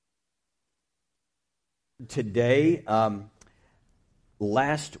today.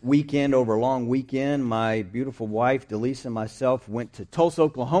 Last weekend, over a long weekend, my beautiful wife, Delisa, and myself went to Tulsa,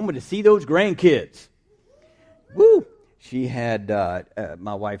 Oklahoma to see those grandkids. Woo! She had,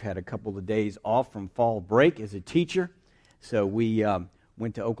 my wife had a couple of days off from fall break as a teacher, so we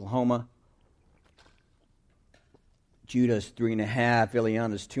went to Oklahoma. Judah's 3.5,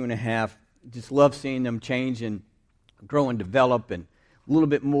 Ileana's 2.5. Just love seeing them change and grow and develop, and a little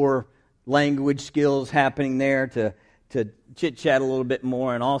bit more language skills happening there to chit-chat a little bit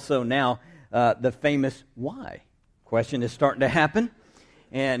more. And also now the famous why question is starting to happen.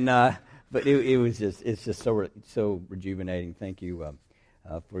 And but it's just so rejuvenating. Thank you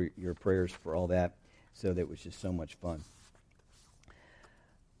for your prayers for all that. So that was just so much fun.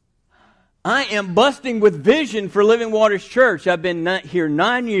 I am busting with vision for Living Waters Church. I've been here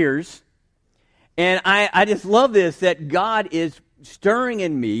 9 years, and I just love this, that God is stirring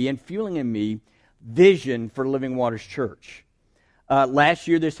in me and fueling in me vision for Living Waters Church. Last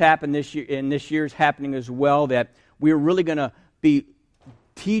year this happened, this year, and this year's happening as well, that we're really going to be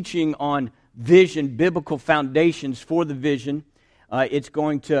teaching on vision, biblical foundations for the vision. It's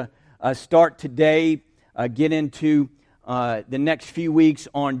going to start today, get into the next few weeks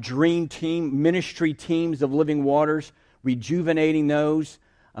on Dream Team, ministry teams of Living Waters, rejuvenating those.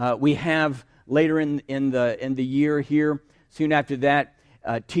 We have later in the year here, soon after that,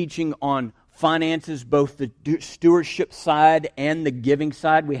 teaching on finances, both the stewardship side and the giving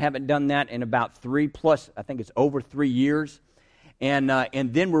side. We haven't done that in about 3+, I think it's over 3 years. And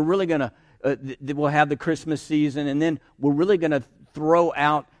then we're really going to, we'll have the Christmas season, and then we're really going to throw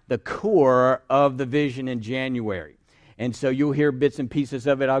out the core of the vision in January. And so you'll hear bits and pieces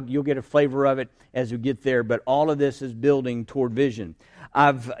of it. You'll get a flavor of it as we get there. But all of this is building toward vision.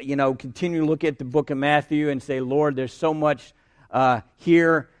 I've, continued to look at the book of Matthew and say, Lord, there's so much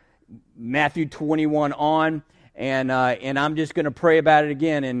here, Matthew 21 on, and I'm just going to pray about it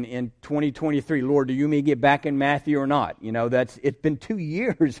again in 2023. Lord, do you mean get back in Matthew or not? It's been 2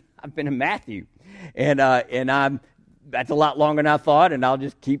 years I've been in Matthew, and that's a lot longer than I thought. And I'll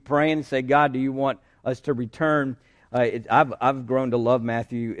just keep praying and say, God, do you want us to return? I've grown to love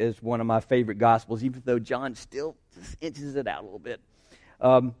Matthew as one of my favorite Gospels, even though John still just inches it out a little bit.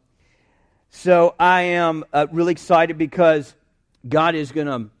 So I am really excited because God is going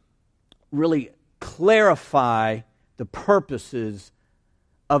to really clarify the purposes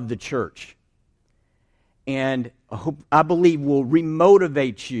of the church. And I believe will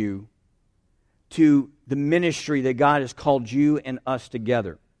remotivate you to the ministry that God has called you and us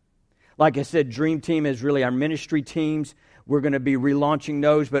together. Like I said, Dream Team is really our ministry teams. We're going to be relaunching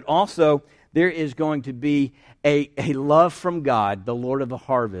those, but also there is going to be a love from God, the Lord of the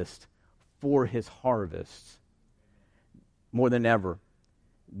harvest, for His harvests more than ever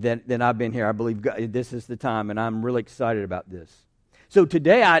than I've been here. I believe God, this is the time, and I'm really excited about this. So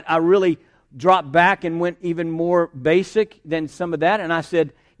today I really dropped back and went even more basic than some of that, and I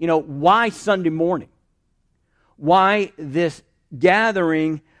said, why Sunday morning? Why this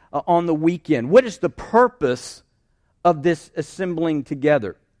gathering on the weekend? What is the purpose of this assembling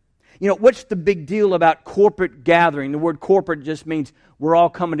together? What's the big deal about corporate gathering? The word corporate just means we're all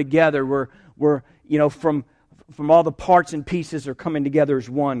coming together. We're from all the parts and pieces are coming together as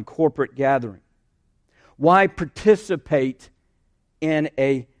one corporate gathering. Why participate in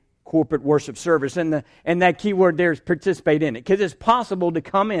a corporate worship service? And that key word there is participate in it. Because it's possible to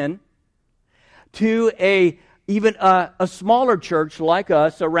come in to even a smaller church like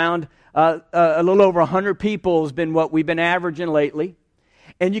us, around a little over 100 people has been what we've been averaging lately.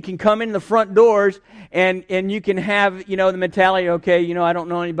 And you can come in the front doors and you can have, the mentality, okay, I don't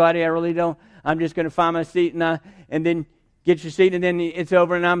know anybody, I really don't. I'm just going to find my seat and then get your seat, and then it's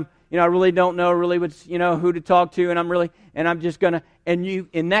over, and I really don't know really what's, who to talk to, and I'm just going to,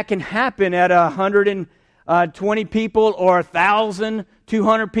 and that can happen at 120 people or 1,000,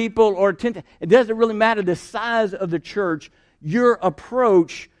 200 people or 10. It doesn't really matter the size of the church. Your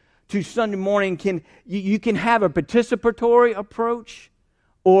approach to Sunday morning you can have a participatory approach,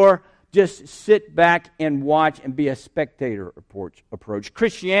 or just sit back and watch and be a spectator approach.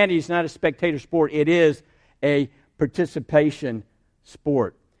 Christianity is not a spectator sport. It is a participation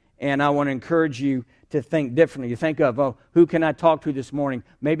sport. And I want to encourage you to think differently. You think of, who can I talk to this morning?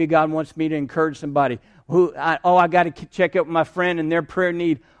 Maybe God wants me to encourage somebody. I got to check up with my friend and their prayer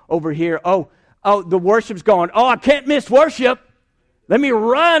need over here. The worship's going. I can't miss worship. Let me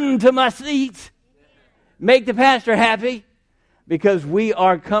run to my seat. Make the pastor happy. Because we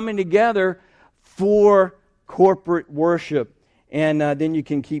are coming together for corporate worship. And then you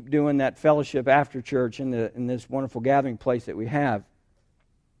can keep doing that fellowship after church in this wonderful gathering place that we have.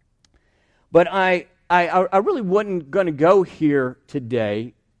 But I I really wasn't going to go here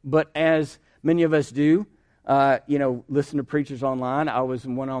today, but as many of us do, listen to preachers online. I was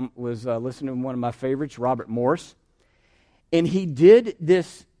listening to one of my favorites, Robert Morris, and he did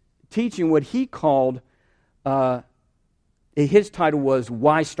this teaching, what he called, his title was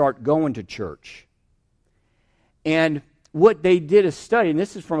 "Why Start Going to Church?" And what they did a study, and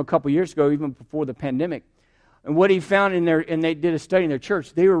this is from a couple years ago, even before the pandemic, and what he found and they did a study in their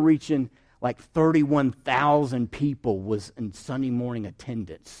church, they were reaching like 31,000 people was in Sunday morning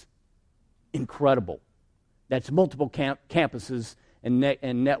attendance. Incredible. That's multiple campuses and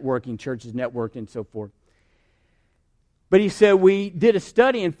networking, churches networked and so forth. But he said, we did a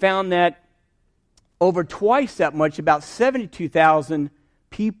study and found that over twice that much, about 72,000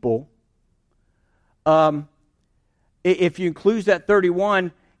 people, if you include that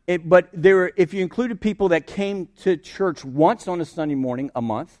 31, if you included people that came to church once on a Sunday morning a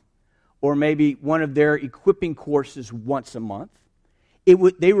month, or maybe one of their equipping courses once a month,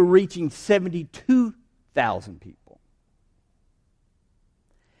 they were reaching 72,000 people.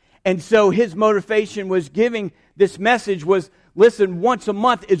 And so his motivation was giving this message was, listen, once a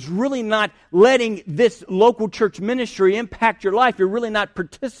month is really not letting this local church ministry impact your life. You're really not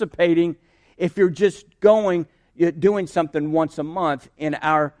participating if you're just doing something once a month in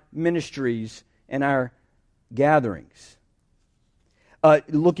our ministries and our gatherings.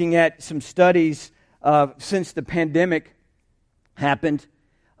 Looking at some studies since the pandemic happened,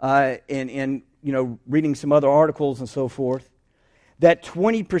 and reading some other articles and so forth, that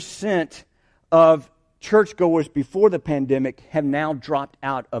 20% of churchgoers before the pandemic have now dropped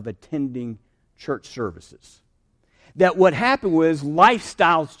out of attending church services. That what happened was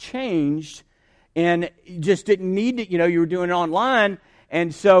lifestyles changed, and you just didn't need it. You were doing it online,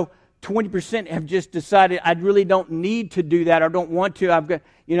 and so 20% have just decided, I really don't need to do that. I don't want to. I've got,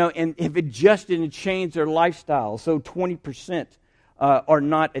 and if it just didn't change their lifestyle. So 20% are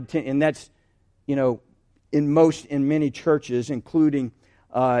not attending, and that's, in many churches, including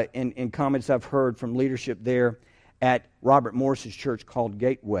in comments I've heard from leadership there at Robert Morris's church called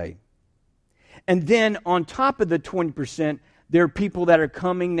Gateway. And then on top of the 20%, there are people that are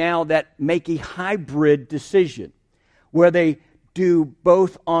coming now that make a hybrid decision, where they do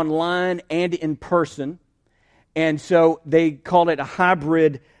both online and in person. And so they call it a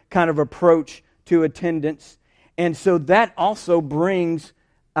hybrid kind of approach to attendance. And so that also brings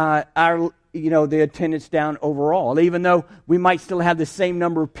the attendance down overall. Even though we might still have the same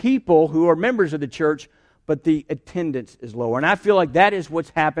number of people who are members of the church, but the attendance is lower. And I feel like that is what's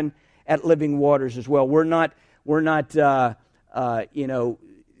happened at Living Waters as well. We're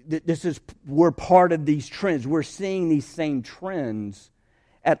part of these trends. We're seeing these same trends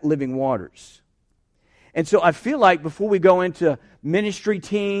at Living Waters. And so I feel like before we go into ministry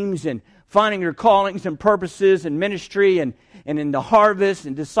teams and finding your callings and purposes and ministry and in the harvest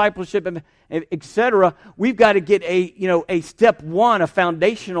and discipleship and etc., we've got to get a step one, a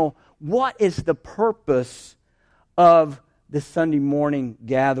foundational, what is the purpose of the Sunday morning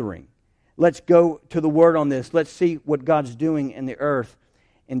gathering? Let's go to the Word on this. Let's see what God's doing in the earth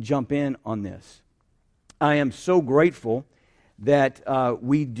and jump in on this. I am so grateful that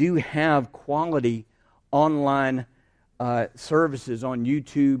we do have quality online services on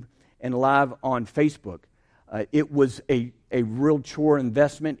YouTube and live on Facebook. It was a real chore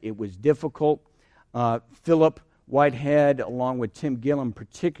investment. It was difficult. Philip Whitehead, along with Tim Gillum,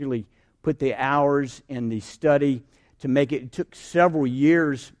 particularly put the hours in the study to make it. It took several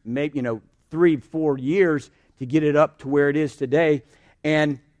years, maybe 3-4 years, to get it up to where it is today.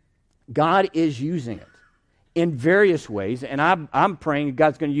 And God is using it in various ways, and I'm praying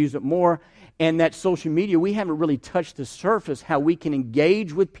God's going to use it more. And that social media, we haven't really touched the surface how we can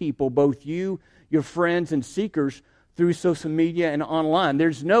engage with people, both you, your friends, and seekers through social media and online.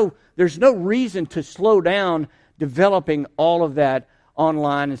 There's no reason to slow down developing all of that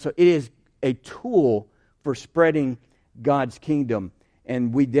online, and so it is a tool for spreading God's kingdom,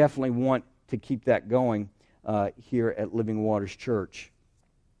 and we definitely want to keep that going here at Living Waters Church.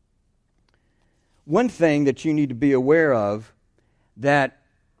 One thing that you need to be aware of, that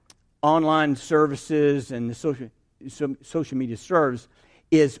online services and the social media serves,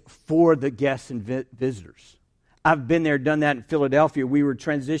 is for the guests and visitors. I've been there, done that in Philadelphia. We were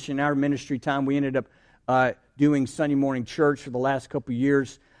transitioning our ministry time. We ended up doing Sunday morning church for the last couple of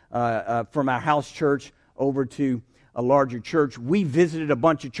years from our house church over to a larger church. We visited a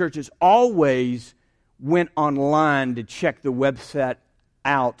bunch of churches, always went online to check the website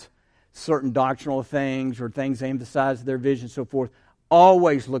out, certain doctrinal things or things they emphasize their vision and so forth.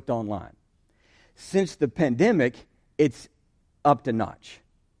 Always looked online. Since the pandemic, it's up to notch.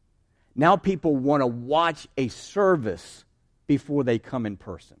 Now people want to watch a service before they come in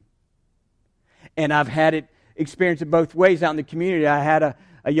person. And I've had it experienced it both ways out in the community. I had a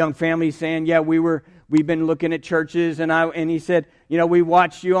young family saying, yeah, we've been looking at churches, and he said, we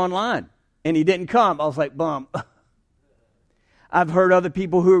watched you online, and he didn't come. I was like, bum. I've heard other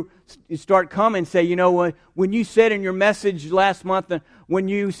people who start coming and say, when you said in your message last month, when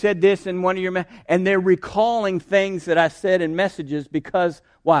you said this in one of your and they're recalling things that I said in messages because,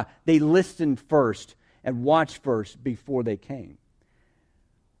 why? They listened first and watched first before they came.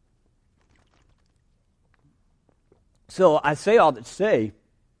 So I say all that to say,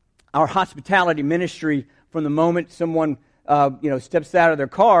 our hospitality ministry, from the moment someone steps out of their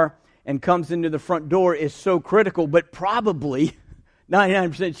car and comes into the front door, is so critical, but probably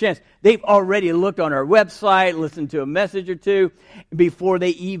 99% chance they've already looked on our website, listened to a message or two before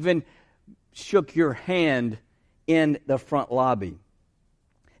they even shook your hand in the front lobby.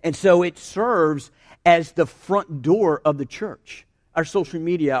 And so it serves as the front door of the church. Our social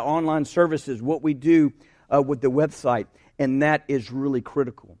media, our online services, what we do with the website, and that is really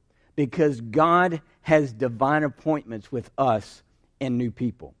critical because God has divine appointments with us and new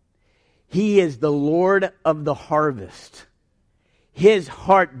people. He is the Lord of the harvest. His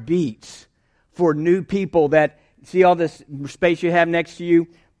heart beats for new people that, see all this space you have next to you?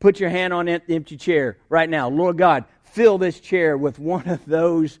 Put your hand on the empty chair right now. Lord God, fill this chair with one of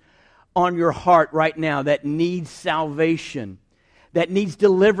those on your heart right now that needs salvation, that needs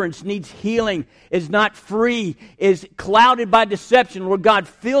deliverance, needs healing, is not free, is clouded by deception. Lord God,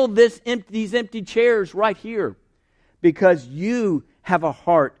 fill these empty chairs right here because you have a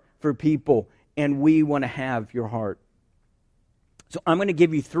heart for people and we want to have your heart. So I'm going to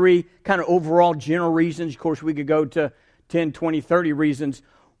give you 3 kind of overall general reasons. Of course, we could go to 10, 20, 30 reasons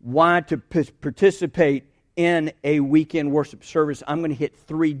why to participate in a weekend worship service. I'm going to hit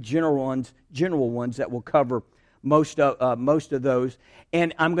 3 general ones that will cover most of those.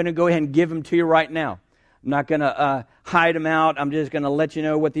 And I'm going to go ahead and give them to you right now. I'm not going to hide them out. I'm just going to let you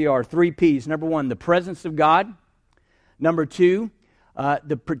know what they are. 3 P's. Number 1, the presence of God. Number 2,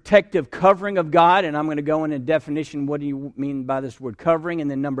 the protective covering of God. And I'm going to go into a definition. What do you mean by this word covering? And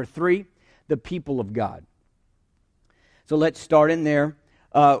then number 3, the people of God. So let's start in there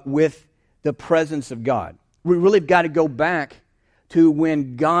with the presence of God. We really have got to go back to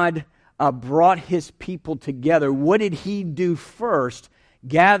when God brought His people together. What did He do first,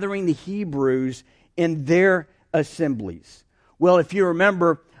 gathering the Hebrews in their assemblies? Well, if you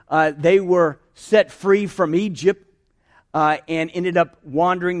remember, they were set free from Egypt and ended up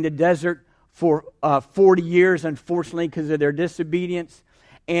wandering the desert for 40 years, unfortunately, because of their disobedience.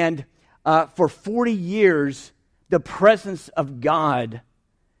 And for 40 years, the presence of God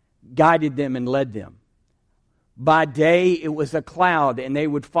guided them and led them. By day, it was a cloud, and they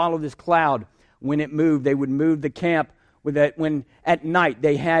would follow this cloud. When it moved, they would move the camp with that. When at night,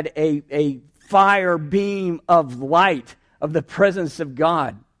 they had a fire beam of light of the presence of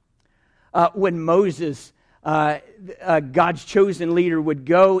God. When Moses, God's chosen leader, would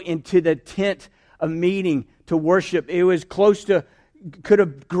go into the tent of meeting to worship, it was could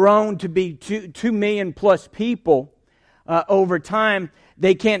have grown to be 2 million plus people over time.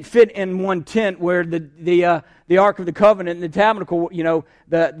 They can't fit in one tent where the Ark of the Covenant and the tabernacle,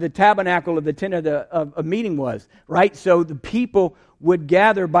 the tabernacle of the tent of meeting was, right? So the people would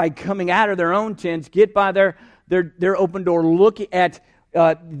gather by coming out of their own tents, get by their open door, look at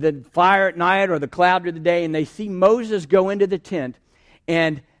the fire at night or the cloud during the day, and they see Moses go into the tent,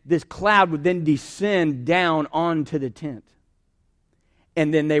 and this cloud would then descend down onto the tent.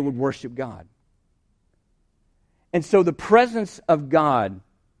 And then they would worship God. And so the presence of God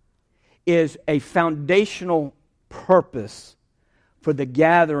is a foundational purpose for the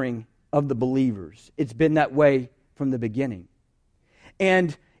gathering of the believers. It's been that way from the beginning.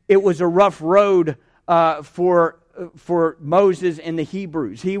 And it was a rough road for Moses and the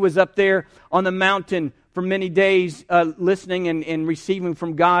Hebrews. He was up there on the mountain for many days listening and receiving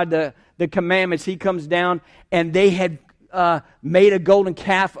from God the commandments. He comes down, and they had made a golden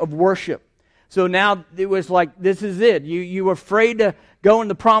calf of worship. So now it was like, this is it. You were afraid to go in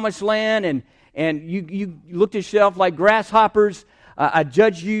the promised land, and you looked at yourself like grasshoppers. I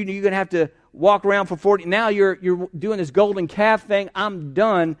judge you. You're going to have to walk around for 40. Now you're doing this golden calf thing. I'm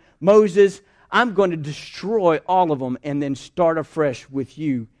done. Moses, I'm going to destroy all of them and then start afresh with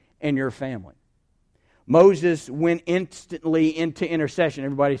you and your family. Moses went instantly into intercession.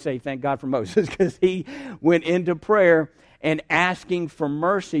 Everybody say, thank God for Moses, because he went into prayer and asking for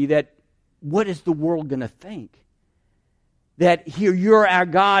mercy that what is the world going to think? That here you're our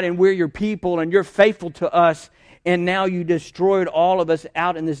God and we're your people and you're faithful to us, and now you destroyed all of us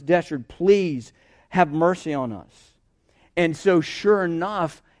out in this desert. Please have mercy on us. And so sure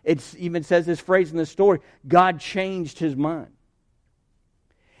enough, it even says this phrase in the story, God changed his mind.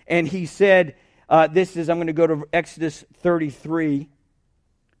 And he said, I'm going to go to Exodus 33.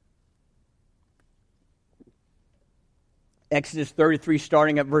 Exodus 33,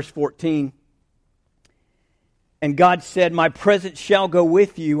 starting at verse 14. And God said, my presence shall go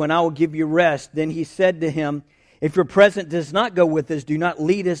with you, and I will give you rest. Then he said to him, if your presence does not go with us, do not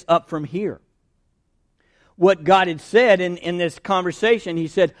lead us up from here. What God had said in this conversation, he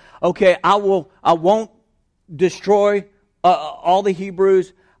said, okay, I won't destroy all the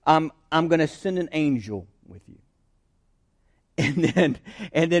Hebrews. I'm going to send an angel with you. And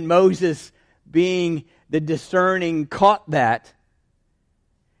then Moses, being the discerning, caught that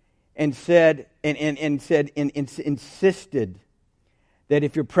and insisted that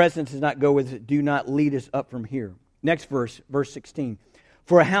if your presence does not go with us, do not lead us up from here. Next verse 16.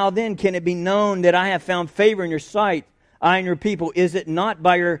 For how then can it be known that I have found favor in your sight, I and your people? Is it not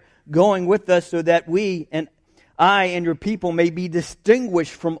by your going with us, so that we and I and your people may be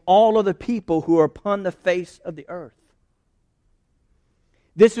distinguished from all other people who are upon the face of the earth?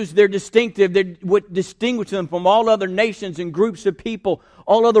 This was their distinctive, what distinguished them from all other nations and groups of people,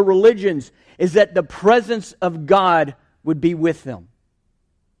 all other religions, is that the presence of God would be with them.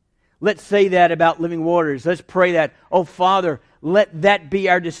 Let's say that about Living Waters. Let's pray that, oh Father, let that be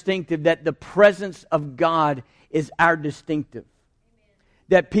our distinctive, that the presence of God is our distinctive.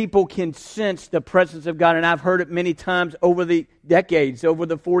 That people can sense the presence of God. And I've heard it many times over the decades, over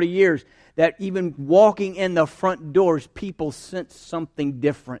the 40 years, that even walking in the front doors, people sense something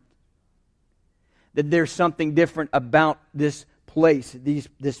different. That there's something different about this place,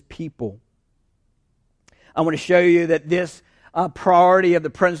 this people. I want to show you that this priority of the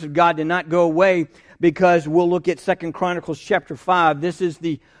presence of God did not go away, because we'll look at 2 Chronicles chapter 5. This is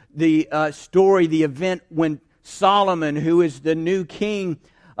the story, the event when Solomon, who is the new king,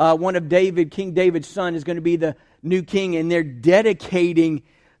 one of King David's son, is going to be the new king, and they're dedicating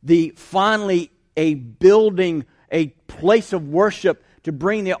finally a building, a place of worship to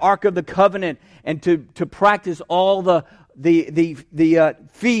bring the Ark of the Covenant and to practice all the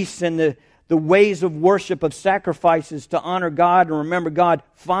feasts and the ways of worship, of sacrifices to honor God and remember God.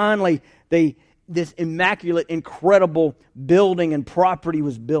 Finally, this immaculate, incredible building and property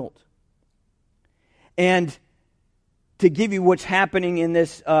was built. And to give you what's happening in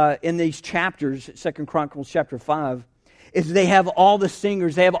these chapters, 2 Chronicles chapter 5, is they have all the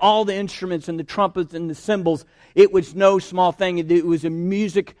singers, they have all the instruments and the trumpets and the cymbals. It was no small thing. It was a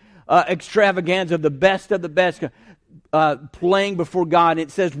music extravaganza of the best playing before God. It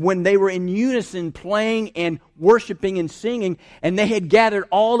says when they were in unison playing and worshiping and singing, and they had gathered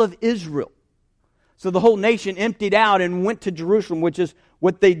all of Israel. So the whole nation emptied out and went to Jerusalem, which is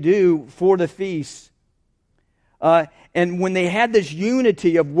what they do for the feast. And when they had this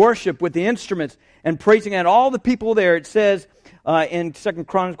unity of worship with the instruments and praising God, all the people there, it says in 2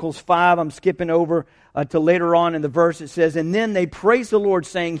 Chronicles 5, I'm skipping over to later on in the verse, it says, and then they praised the Lord,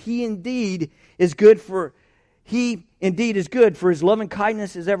 saying, He indeed is good, for His loving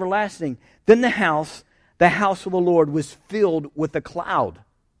kindness is everlasting. Then the house of the Lord was filled with a cloud.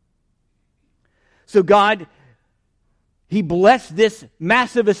 So God, He blessed this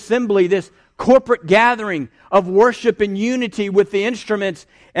massive assembly, this corporate gathering of worship and unity with the instruments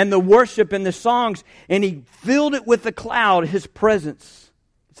and the worship and the songs, and He filled it with the cloud, His presence.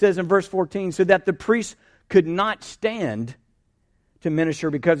 It says in verse 14, so that the priests could not stand to minister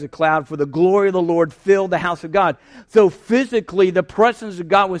because of the cloud, for the glory of the Lord filled the house of God. So physically, the presence of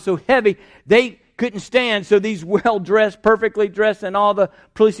God was so heavy, they couldn't stand. So these well-dressed, perfectly dressed in all the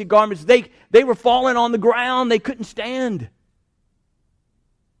priestly garments, they were falling on the ground. They couldn't stand.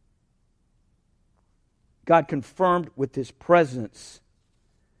 God confirmed with His presence.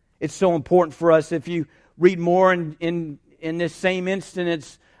 It's so important for us. If you read more in this same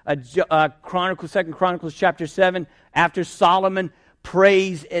instance, it's 2 Chronicles chapter 7, after Solomon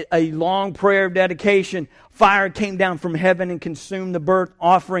prays a long prayer of dedication, fire came down from heaven and consumed the burnt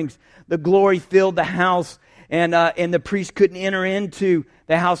offerings. The glory filled the house, and the priest couldn't enter into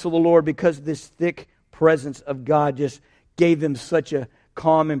the house of the Lord because this thick presence of God just gave them such a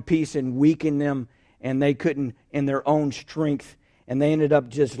calm and peace and weakened them, and they couldn't in their own strength, and they ended up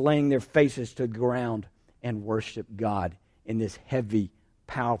just laying their faces to the ground and worship God in this heavy,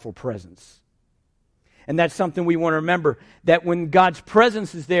 powerful presence. And that's something we want to remember, that when God's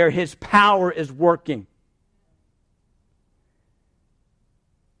presence is there, His power is working.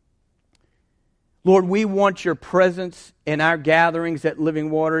 Lord, we want Your presence in our gatherings at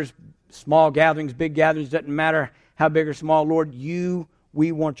Living Waters, small gatherings, big gatherings, doesn't matter how big or small, Lord,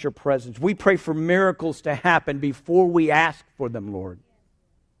 we want your presence. We pray for miracles to happen before we ask for them, Lord.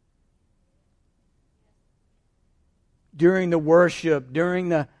 During the worship, during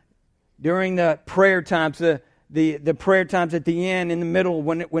the prayer times, the prayer times at the end, in the middle,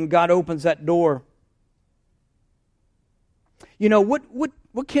 when God opens that door. You know,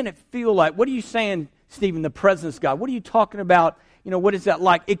 what can it feel like? What are you saying, Stephen, the presence of God? What are you talking about? You know, what is that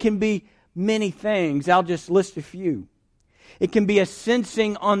like? It can be many things. I'll just list a few. It can be a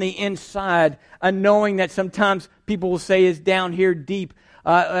sensing on the inside, a knowing that sometimes people will say is down here deep.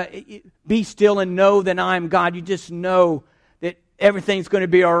 Be still and know that I am God. You just know that everything's going to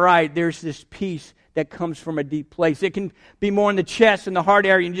be all right. There's this peace that comes from a deep place. It can be more in the chest and the heart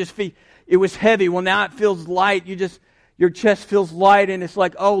area. You just feel it was heavy. Well, now it feels light. Your chest feels light, and it's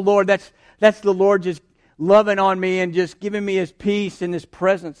like, oh Lord, that's the Lord just loving on me and just giving me His peace and His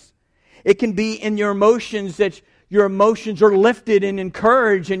presence. It can be in your emotions that your emotions are lifted and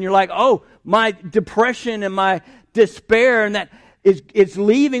encouraged, and you're like, oh, my depression and my despair, and that it's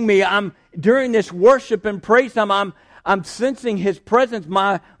leaving me. During this worship and praise time, I'm sensing His presence.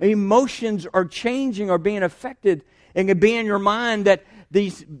 My emotions are changing or being affected. It can be in your mind that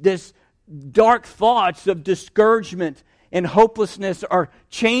this dark thoughts of discouragement and hopelessness are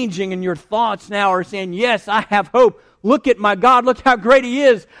changing, and your thoughts now are saying, yes, I have hope. Look at my God. Look how great He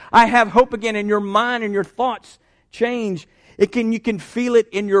is. I have hope again. And your mind and your thoughts change. You can feel it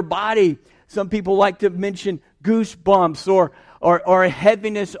in your body. Some people like to mention goosebumps or a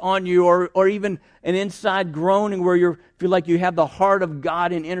heaviness on you, or even an inside groaning where you feel like you have the heart of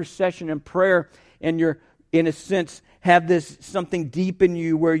God in intercession and prayer, and you're, in a sense, have this something deep in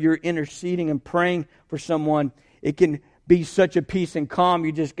you where you're interceding and praying for someone. It can be such a peace and calm,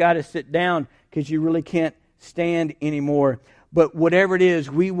 you just got to sit down because you really can't stand anymore. But whatever it is,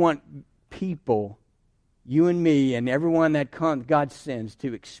 we want people, you and me and everyone that God sends,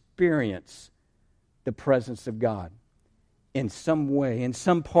 to experience the presence of God in some way, in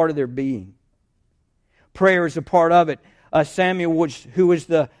some part of their being. Prayer is a part of it. Samuel, who was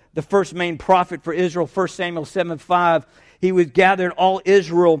the first main prophet for Israel, 1 Samuel 7:5, he was gathered all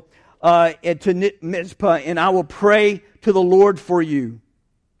Israel to Mizpah, and I will pray to the Lord for you.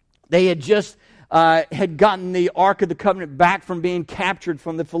 They had just had gotten the Ark of the Covenant back from being captured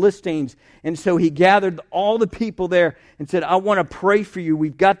from the Philistines. And so he gathered all the people there and said, I want to pray for you.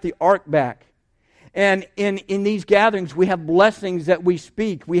 We've got the Ark back. And in these gatherings, we have blessings that we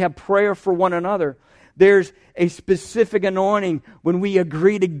speak. We have prayer for one another. There's a specific anointing when we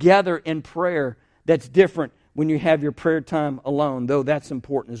agree together in prayer that's different when you have your prayer time alone, though that's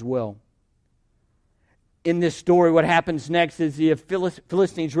important as well. In this story, what happens next is the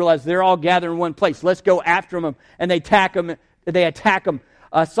Philistines realize they're all gathered in one place. Let's go after them, and they attack them.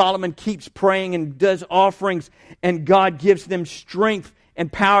 Solomon keeps praying and does offerings, and God gives them strength and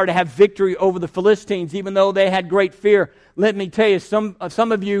power to have victory over the Philistines, even though they had great fear. Let me tell you, some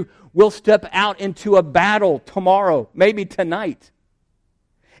of you will step out into a battle tomorrow, maybe tonight.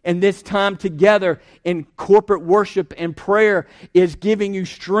 And this time together in corporate worship and prayer is giving you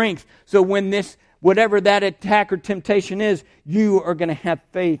strength. So when whatever that attack or temptation is, you are going to have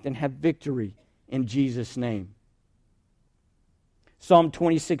faith and have victory in Jesus' name. Psalm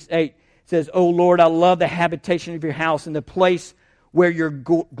 26:8 says, O Lord, I love the habitation of your house and the place where your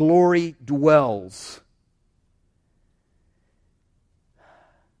glory dwells.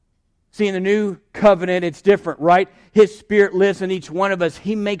 See, in the new covenant, it's different, right? His Spirit lives in each one of us.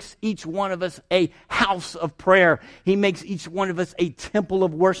 He makes each one of us a house of prayer. He makes each one of us a temple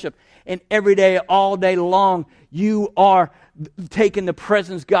of worship. And every day, all day long, you are taking the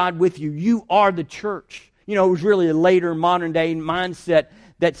presence of God with you. You are the church. You know, it was really a later modern day mindset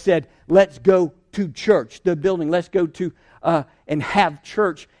that said, let's go to church, the building. Let's go to and have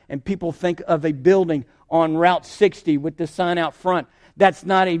church. And people think of a building on Route 60 with the sign out front. That's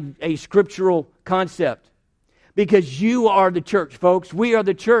not a scriptural concept. Because you are the church, folks. We are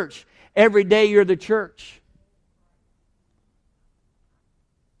the church. Every day you're the church.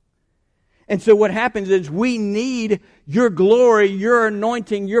 And so what happens is we need your glory, your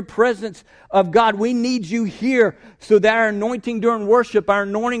anointing, your presence of God. We need you here so that our anointing during worship, our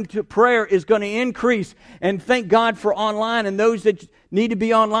anointing to prayer is going to increase. And thank God for online and those that need to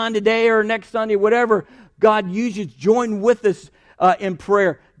be online today or next Sunday, whatever God uses, join with us in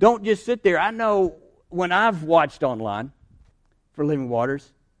prayer. Don't just sit there. I know when I've watched online for Living Waters,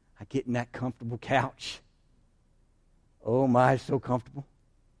 I get in that comfortable couch. Oh my, so comfortable.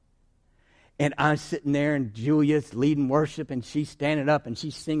 And I'm sitting there and Julia's leading worship and she's standing up and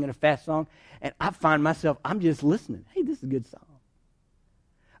she's singing a fast song. And I find myself, I'm just listening. Hey, this is a good song.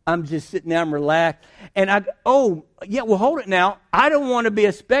 I'm just sitting there, I'm relaxed. And hold it now. I don't want to be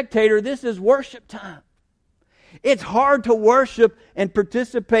a spectator. This is worship time. It's hard to worship and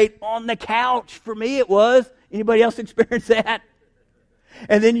participate on the couch. For me, it was. Anybody else experience that?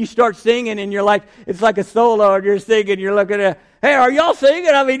 And then you start singing, and you're like, it's like a solo, and you're singing, you're looking at, hey, are y'all singing?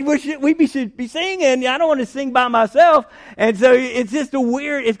 I mean, we should be singing. I don't want to sing by myself. And so it's just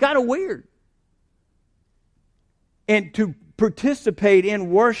it's kind of weird. And to participate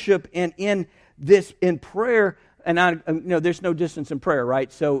in worship and in prayer, and there's no distance in prayer,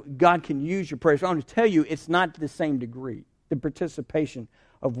 right? So God can use your prayers. I want to tell you, it's not to the same degree, the participation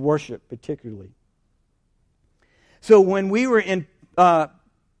of worship particularly. So when we were in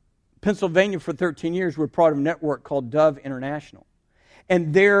Pennsylvania for 13 years, we're part of a network called Dove International.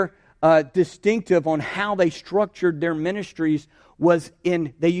 And their distinctive on how they structured their ministries was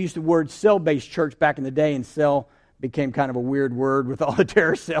they used the word cell-based church back in the day, and cell became kind of a weird word with all the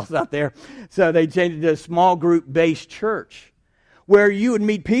terrorist cells out there. So they changed it to a small group-based church where you would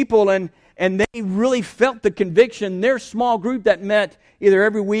meet people and they really felt the conviction. Their small group that met either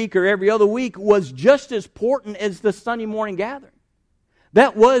every week or every other week was just as important as the Sunday morning gathering.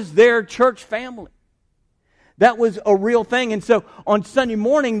 That was their church family. That was a real thing. And so on Sunday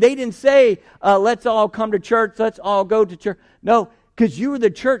morning, they didn't say, let's all come to church, let's all go to church. No, because you were the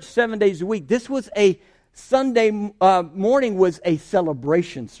church 7 days a week. This was Sunday morning was a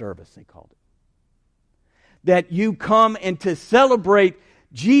celebration service, they called it. That you come and to celebrate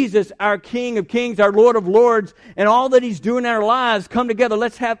Jesus, our King of Kings, our Lord of Lords, and all that He's doing in our lives, come together.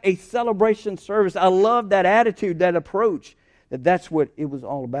 Let's have a celebration service. I love that attitude, that approach, that's what it was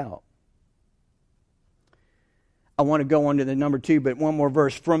all about. I want to go on to the number 2, but one more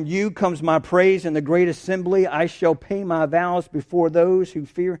verse. From you comes my praise in the great assembly. I shall pay my vows before those who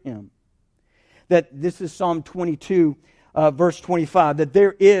fear Him. That this is Psalm 22, verse 25, that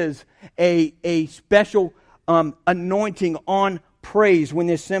there is a special anointing on praise when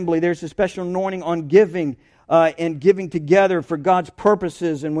the assembly. There's a special anointing on giving and giving together for God's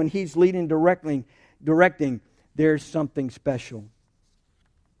purposes. And when He's leading, directing, there's something special.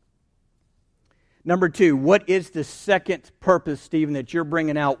 Number 2, what is the second purpose, Stephen, that you're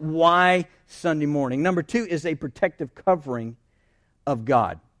bringing out? Why Sunday morning? Number 2 is a protective covering of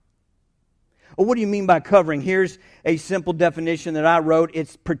God. Well, what do you mean by covering? Here's a simple definition that I wrote.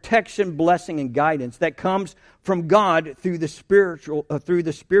 It's protection, blessing, and guidance that comes from God through the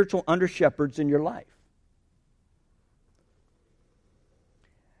spiritual under shepherds in your life.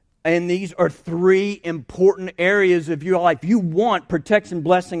 And these are 3 important areas of your life. You want protection,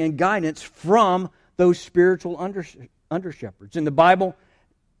 blessing, and guidance from those spiritual under shepherds. In the Bible,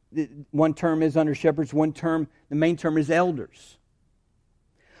 one term is under shepherds, the main term is elders.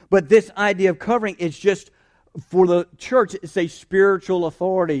 But this idea of covering is just, for the church, it's a spiritual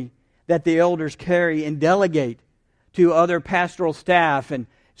authority that the elders carry and delegate to other pastoral staff and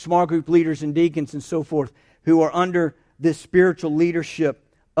small group leaders and deacons and so forth who are under this spiritual leadership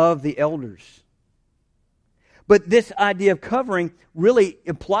of the elders. But this idea of covering really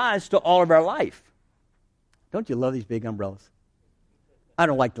applies to all of our life. Don't you love these big umbrellas? I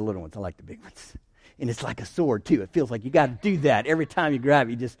don't like the little ones. I like the big ones. And it's like a sword, too. It feels like you got to do that every time you grab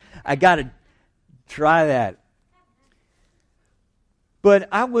it. I got to try that. But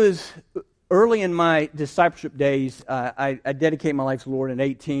I was, early in my discipleship days, I dedicated my life to the Lord at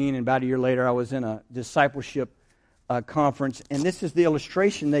 18, and about a year later I was in a discipleship conference, and this is the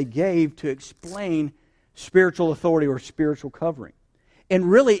illustration they gave to explain spiritual authority or spiritual covering.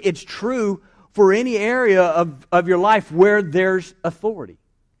 And really, it's true for any area of your life where there's authority.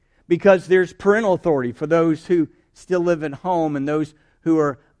 Because there's parental authority for those who still live at home and those who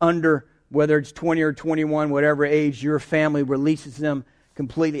are under, whether it's 20 or 21, whatever age, your family releases them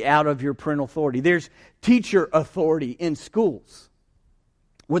completely out of your parental authority. There's teacher authority in schools.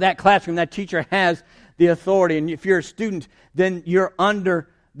 Where that classroom, that teacher has the authority. And if you're a student, then you're under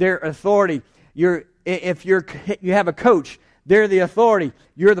their authority. If you have a coach, they're the authority.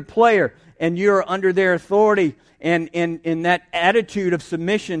 You're the player, and you're under their authority. And in that attitude of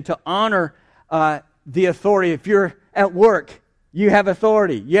submission to honor the authority. If you're at work, you have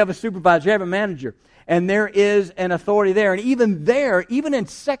authority. You have a supervisor, you have a manager. And there is an authority there. And even in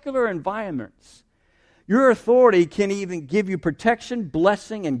secular environments, your authority can even give you protection,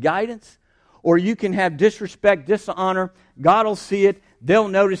 blessing, and guidance. Or you can have disrespect, dishonor. God will see it. They'll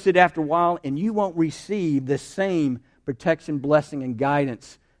notice it after a while. And you won't receive the same protection, blessing, and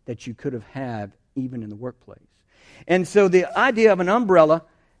guidance that you could have had even in the workplace. And so the idea of an umbrella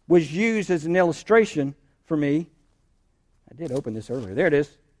was used as an illustration for me. I did open this earlier. There it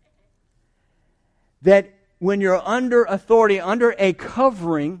is. That when you're under authority, under a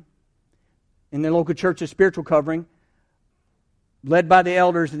covering, in the local church, a spiritual covering, led by the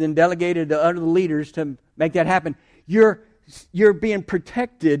elders and then delegated to other leaders to make that happen, you're being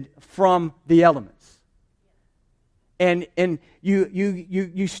protected from the elements. And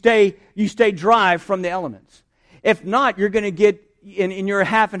you stay dry from the elements. If not, you're going to get, in your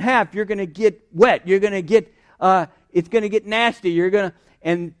half and half, you're going to get wet. You're going to get, it's going to get nasty.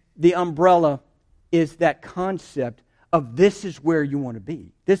 And the umbrella is that concept of this is where you want to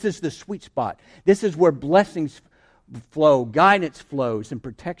be. This is the sweet spot. This is where blessings flow, guidance flows, and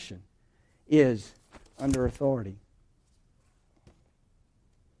protection is under authority.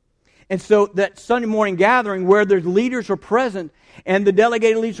 And so that Sunday morning gathering where the leaders are present and the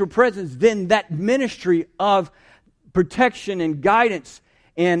delegated leaders are present, then that ministry of protection and guidance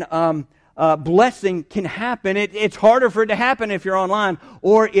and blessing can happen. It's harder for it to happen if you're online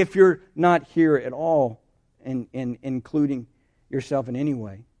or if you're not here at all, and including yourself in any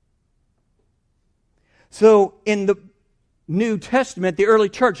way. So in the New Testament, the early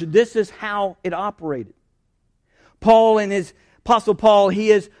church, this is how it operated. Paul and his Apostle Paul, he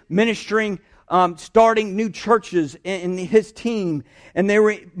is ministering, starting new churches in his team. And they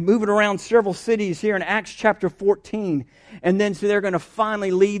were moving around several cities here in Acts chapter 14. And then so they're going to finally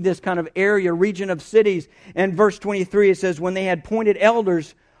lead this kind of region of cities. And verse 23, it says, when they had appointed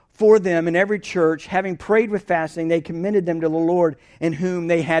elders for them in every church, having prayed with fasting, they commended them to the Lord in whom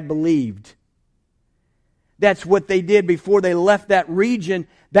they had believed. That's what they did before they left that region.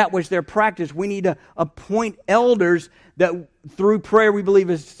 That was their practice. We need to appoint elders that through prayer we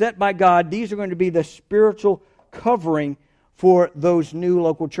believe is set by God. These are going to be the spiritual covering for those new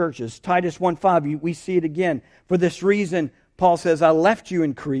local churches. Titus 1:5, we see it again. For this reason, Paul says, I left you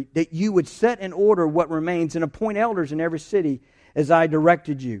in Crete that you would set in order what remains and appoint elders in every city as I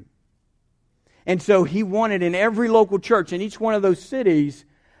directed you. And so he wanted in every local church, in each one of those cities,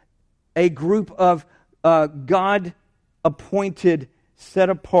 a group of God-appointed,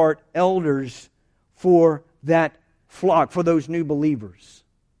 set-apart elders for that flock, for those new believers.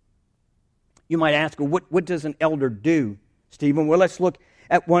 You might ask, well, what does an elder do, Stephen? Well, let's look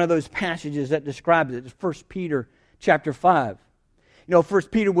at one of those passages that describes it. It's 1 Peter chapter 5. You know, 1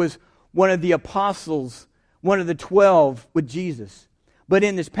 Peter was one of the apostles, one of the 12 with Jesus. But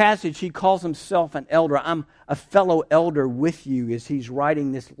in this passage, he calls himself an elder. I'm a fellow elder with you as he's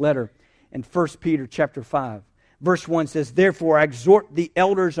writing this letter in 1 Peter chapter 5. Verse 1 says, therefore I exhort the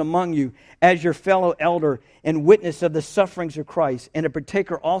elders among you as your fellow elder and witness of the sufferings of Christ and a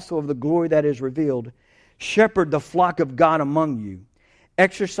partaker also of the glory that is revealed. Shepherd the flock of God among you,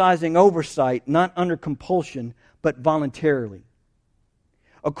 exercising oversight, not under compulsion, but voluntarily,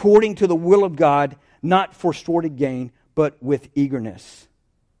 according to the will of God, not for sordid gain, but with eagerness.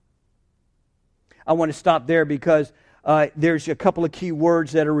 I want to stop there because there's a couple of key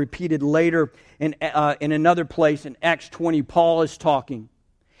words that are repeated later in another place. In Acts 20, Paul is talking.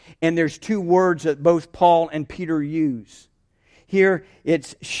 And there's two words that both Paul and Peter use. Here,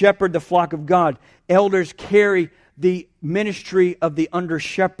 it's shepherd the flock of God. Elders carry the ministry of the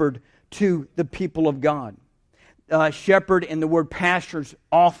under-shepherd to the people of God. Shepherd and the word pastor is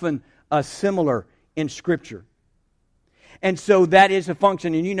often similar in Scripture. And so that is a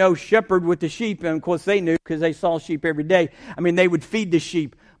function. And you know, shepherd with the sheep, and of course they knew because they saw sheep every day. I mean, they would feed the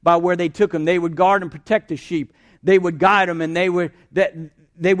sheep by where they took them. They would guard and protect the sheep. They would guide them, and they would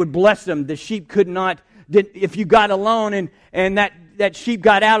bless them. The sheep could not, if you got alone and that sheep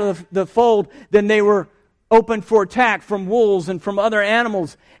got out of the fold, then they were open for attack from wolves and from other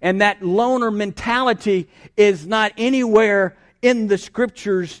animals. And that loner mentality is not anywhere in the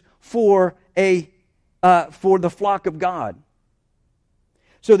Scriptures for the flock of God.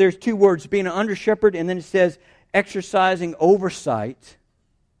 So there's two words, being an under-shepherd, and then it says exercising oversight,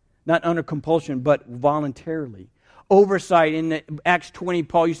 not under compulsion, but voluntarily. Oversight, in Acts 20,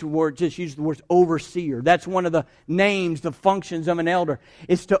 Paul used the word overseer. That's one of the names, the functions of an elder.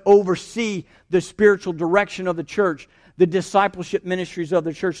 It's to oversee the spiritual direction of the church, the discipleship ministries of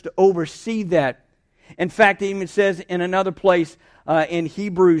the church, to oversee that. In fact, it even says in another place in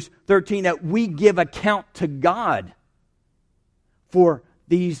Hebrews 13 that we give account to God for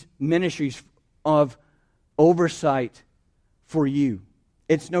these ministries of oversight for you.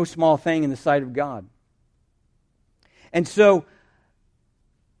 It's no small thing in the sight of God. And so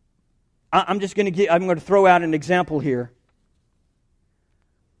I'm going to throw out an example here,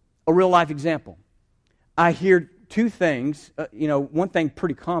 a real life example. I hear two things. One thing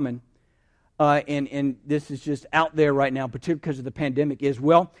pretty common. And this is just out there right now, particularly because of the pandemic, is,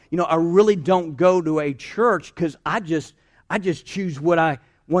 I really don't go to a church because I just choose what I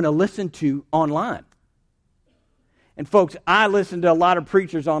want to listen to online. And folks, I listen to a lot of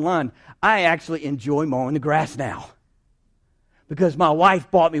preachers online. I actually enjoy mowing the grass now, because my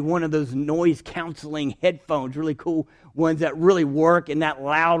wife bought me one of those noise counseling headphones, really cool ones that really work, and that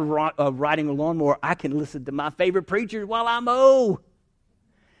loud riding a lawnmower, I can listen to my favorite preachers while I mow.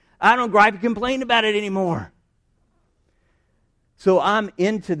 I don't gripe and complain about it anymore. So I'm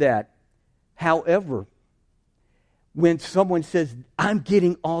into that. However, when someone says, I'm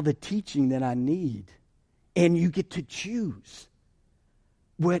getting all the teaching that I need, and you get to choose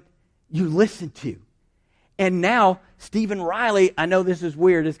what you listen to. And now, Stephen Riley, I know this is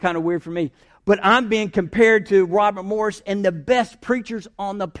weird, it's kind of weird for me, but I'm being compared to Robert Morris and the best preachers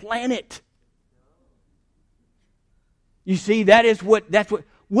on the planet. You see, what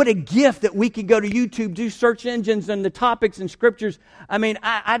a gift that we can go to YouTube, do search engines and the topics and scriptures. I mean,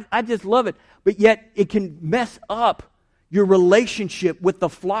 I just love it. But yet, it can mess up your relationship with the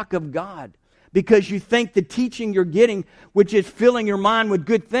flock of God, because you think the teaching you're getting, which is filling your mind with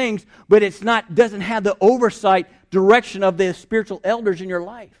good things, but doesn't have the oversight, direction of the spiritual elders in your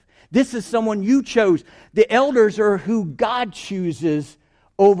life. This is someone you chose. The elders are who God chooses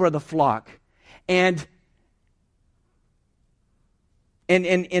over the flock. And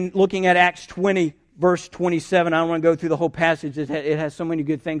looking at Acts 20, verse 27, I don't want to go through the whole passage. It has so many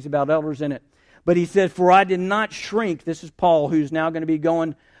good things about elders in it. But he said, for I did not shrink. This is Paul, who's now going to be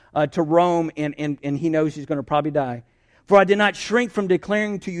going to Rome, and he knows he's going to probably die. For I did not shrink from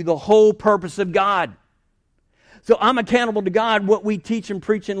declaring to you the whole purpose of God. So I'm accountable to God, what we teach and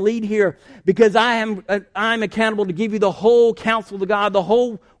preach and lead here, because I'm accountable to give you the whole counsel of God, the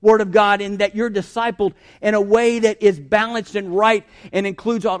whole Word of God, and that you're discipled in a way that is balanced and right and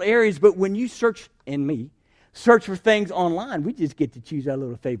includes all areas. But when you search for things online, we just get to choose our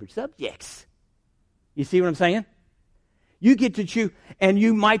little favorite subjects. You see what I'm saying? You get to choose, and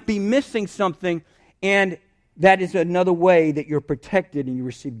you might be missing something, and that is another way that you're protected and you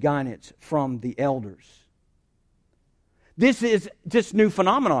receive guidance from the elders. This is just new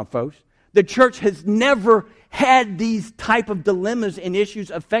phenomenon, folks. The church has never had these type of dilemmas and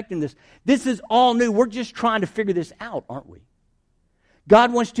issues affecting this. This is all new. We're just trying to figure this out, aren't we?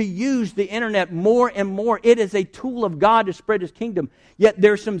 God wants to use the internet more and more. It is a tool of God to spread His kingdom. Yet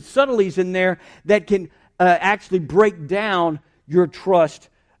there's some subtleties in there that can actually break down your trust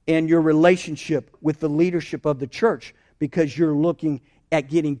and your relationship with the leadership of the church, because you're looking at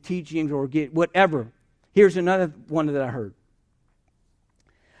getting teachings or get whatever. Here's another one that I heard.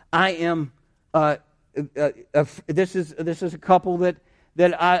 This is a couple that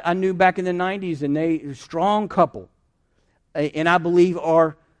I knew back in the 90s, and a strong couple, and I believe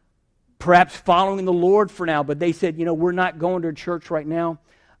are perhaps following the Lord for now. But they said, we're not going to church right now.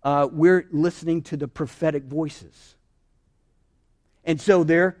 We're listening to the prophetic voices. And so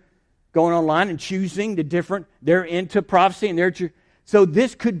they're going online and choosing they're into prophecy, and so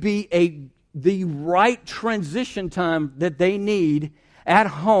this could be the right transition time that they need at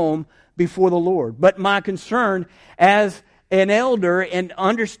home before the Lord. But my concern as an elder, and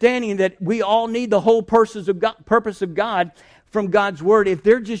understanding that we all need the whole purpose of God from God's Word, if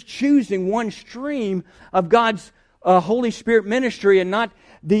they're just choosing one stream of God's Holy Spirit ministry and not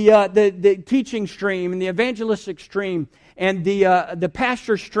the teaching stream and the evangelistic stream and the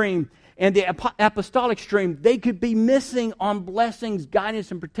pastor stream and the apostolic stream, they could be missing on blessings, guidance,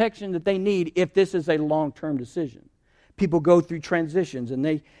 and protection that they need if this is a long-term decision. People go through transitions, and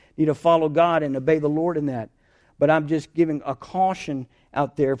they need to follow God and obey the Lord in that. But I'm just giving a caution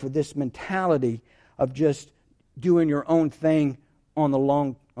out there for this mentality of just doing your own thing on the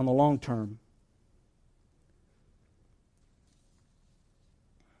long term.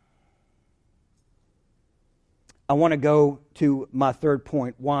 I want to go to my third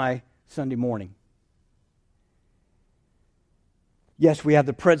point. Why Sunday morning? Yes, we have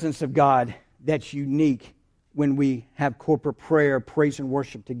the presence of God that's unique when we have corporate prayer, praise, and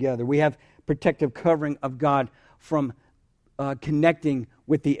worship together. We have protective covering of God from connecting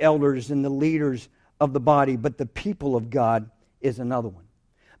with the elders and the leaders of the body, but the people of God is another one.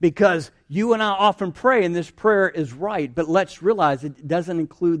 Because you and I often pray, and this prayer is right, but let's realize it doesn't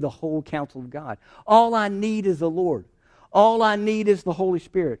include the whole counsel of God. All I need is the Lord. All I need is the Holy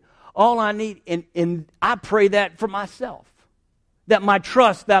Spirit. All I need, and I pray that for myself, that my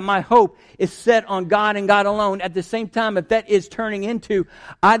trust, that my hope is set on God and God alone. At the same time, if that is turning into,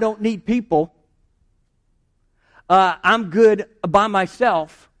 I don't need people, I'm good by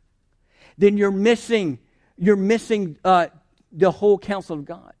myself, then you're missing the whole counsel of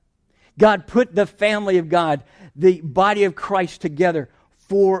God. God put the family of God, the body of Christ together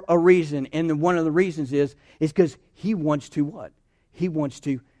for a reason. And one of the reasons is because He wants to what? He wants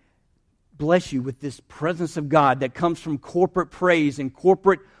to bless you with this presence of God that comes from corporate praise and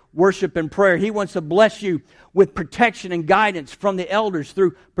corporate worship and prayer. He wants to bless you with protection and guidance from the elders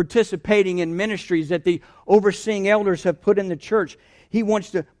through participating in ministries that the overseeing elders have put in the church. He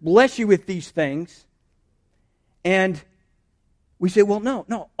wants to bless you with these things. And we say, well,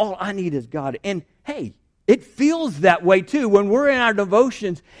 no, all I need is God. And hey, it feels that way too. When we're in our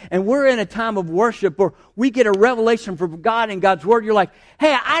devotions and we're in a time of worship or we get a revelation from God and God's Word, you're like,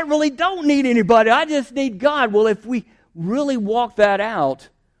 hey, I really don't need anybody. I just need God. Well, if we really walk that out,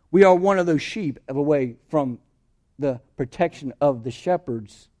 we are one of those sheep away from the protection of the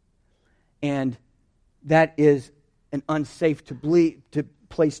shepherds. And that is an unsafe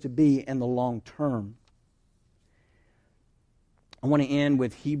place to be in the long term. I want to end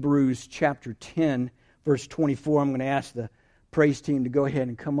with Hebrews chapter 10, verse 24. I'm going to ask the praise team to go ahead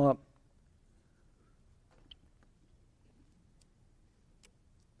and come up.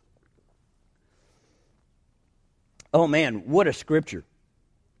 Oh man, what a scripture.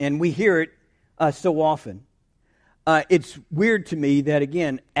 And we hear it so often. It's weird to me that,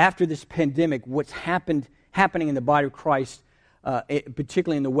 again, after this pandemic, what's happening in the body of Christ,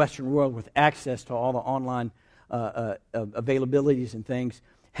 particularly in the Western world with access to all the online availabilities and things,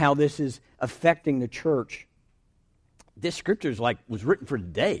 how this is affecting the church. This scripture was written for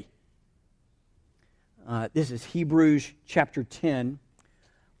today. This is Hebrews chapter 10,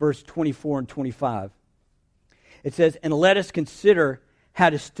 verse 24 and 25. It says, "And let us consider how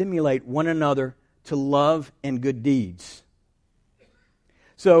to stimulate one another to love and good deeds."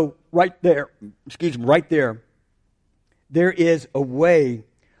 So right there, there is a way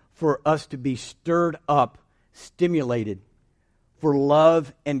for us to be stirred up, stimulated for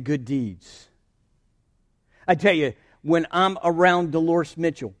love and good deeds. I tell you, when I'm around Dolores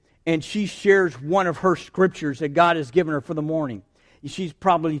Mitchell and she shares one of her scriptures that God has given her for the morning, she's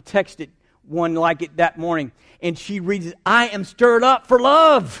probably texted one like it that morning, and she reads it, "I am stirred up for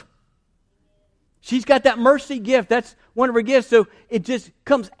love." She's got that mercy gift. That's one of her gifts. So it just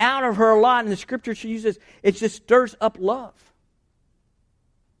comes out of her a lot. In the scripture she uses, it just stirs up love.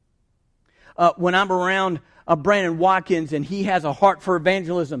 When I'm around Brandon Watkins and he has a heart for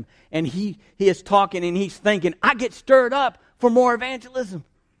evangelism and he is talking and he's thinking, I get stirred up for more evangelism.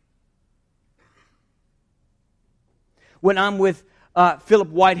 When I'm with Philip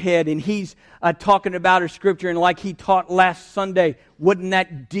Whitehead and he's talking about a scripture and like he taught last Sunday, wasn't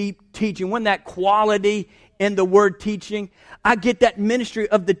that deep teaching, wasn't that quality in the word teaching? I get that ministry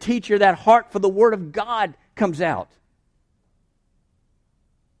of the teacher, that heart for the Word of God comes out.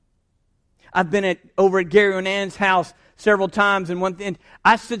 I've been over at Gary and Ann's house several times, and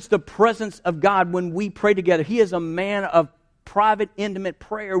I sense the presence of God when we pray together. He is a man of private, intimate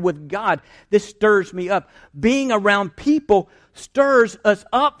prayer with God. This stirs me up. Being around people stirs us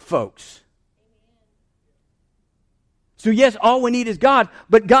up, folks. So yes, all we need is God,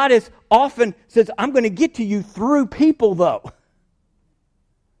 but God is often says, I'm going to get to you through people, though.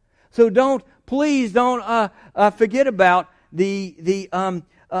 So please don't forget about the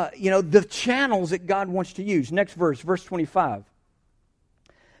channels that God wants to use. Next verse 25.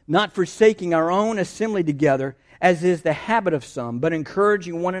 "Not forsaking our own assembly together, as is the habit of some, but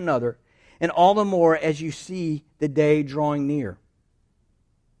encouraging one another, and all the more as you see the day drawing near."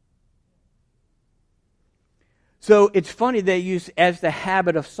 So it's funny they use "as the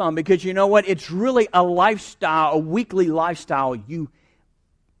habit of some," because you know what? It's really a lifestyle, a weekly lifestyle you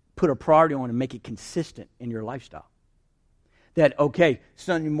put a priority on and make it consistent in your lifestyle. That, okay,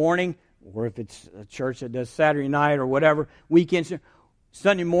 Sunday morning, or if it's a church that does Saturday night or whatever, weekends,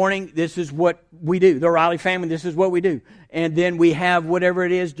 Sunday morning, this is what we do. The Riley family, this is what we do. And then we have whatever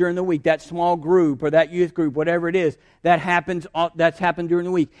it is during the week, that small group or that youth group, whatever it is, that's happened during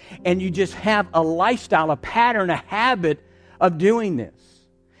the week. And you just have a lifestyle, a pattern, a habit of doing this.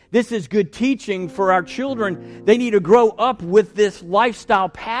 This is good teaching for our children. They need to grow up with this lifestyle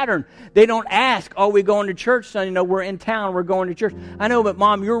pattern. They don't ask, are we going to church Sunday? No, we're in town, we're going to church. I know, but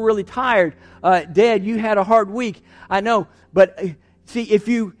Mom, you're really tired. Dad, you had a hard week. I know, but see, if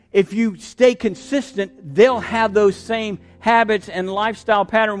you stay consistent, they'll have those same habits and lifestyle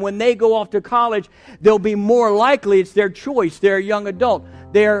pattern. When they go off to college, they'll be more likely, it's their choice. They're a young adult.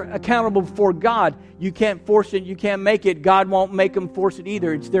 They're accountable before God. You can't force it. You can't make it. God won't make them force it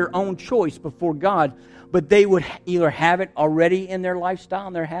either. It's their own choice before God. But they would either have it already in their lifestyle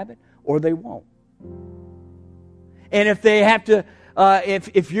and their habit, or they won't. And if they have to,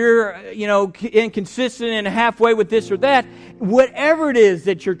 if you're, inconsistent and halfway with this or that, whatever it is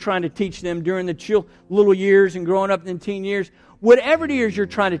that you're trying to teach them during the little years and growing up in teen years, whatever it is you're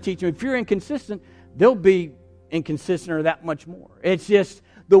trying to teach them, if you're inconsistent, they'll be inconsistent or that much more. It's just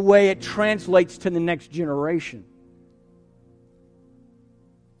the way it translates to the next generation.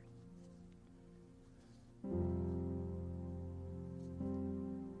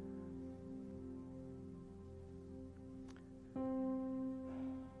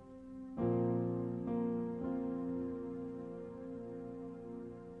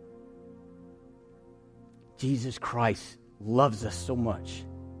 Jesus Christ loves us so much.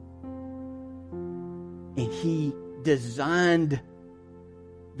 And He designed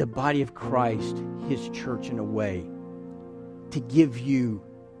the body of Christ, His church, in a way to give you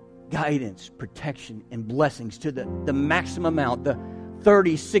guidance, protection, and blessings to the maximum amount, the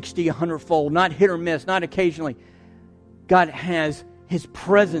 30, 60, 100-fold, not hit or miss, not occasionally. God has His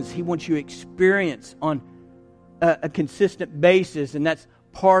presence He wants you to experience on a consistent basis, and that's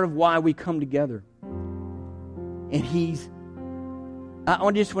part of why we come together. And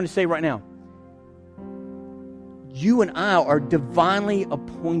I just want to say right now, you and I are divinely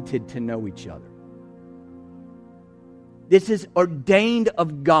appointed to know each other. This is ordained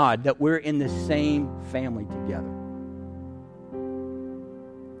of God that we're in the same family together.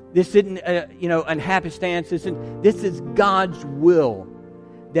 This isn't a happenstance. This is God's will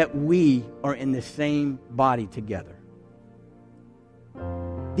that we are in the same body together.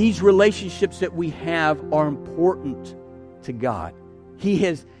 These relationships that we have are important to God. He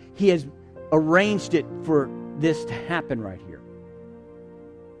has arranged it for this to happen right here.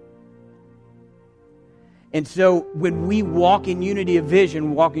 And so when we walk in unity of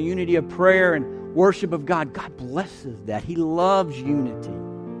vision, walk in unity of prayer and worship of God, God blesses that. He loves unity.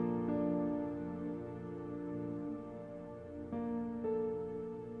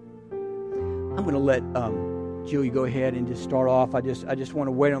 I'm going to let Jill, you go ahead and just start off. I just want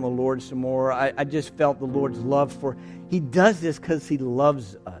to wait on the Lord some more. I just felt the Lord's love for... He does this because He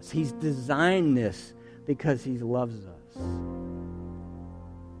loves us. He's designed this because He loves us.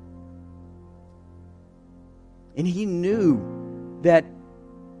 And He knew that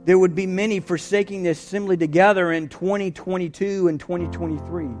there would be many forsaking this assembly together in 2022 and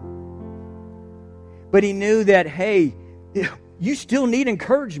 2023. But He knew that, hey, you still need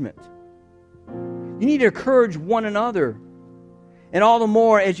encouragement. You need to encourage one another. And all the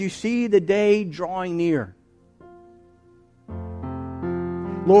more as you see the day drawing near.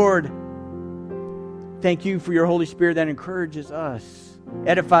 Lord, thank You for Your Holy Spirit that encourages us,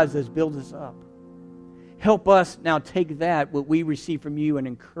 edifies us, builds us up. Help us now take that, what we receive from You, and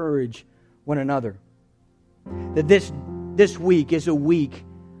encourage one another. That this week is a week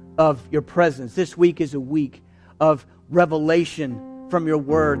of Your presence. This week is a week of revelation from Your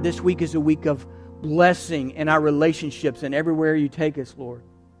Word. This week is a week of blessing in our relationships and everywhere You take us, Lord.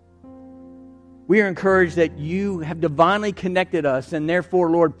 We are encouraged that You have divinely connected us, and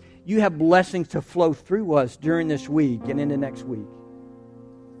therefore, Lord, You have blessings to flow through us during this week and into next week.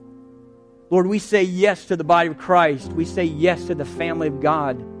 Lord, we say yes to the body of Christ. We say yes to the family of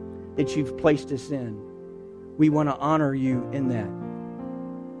God that You've placed us in. We want to honor You in that.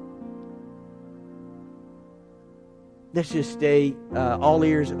 Let's just stay all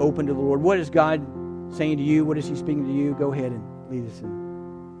ears open to the Lord. What is God saying to you? What is He speaking to you? Go ahead and lead us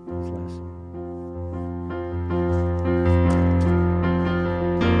in this lesson.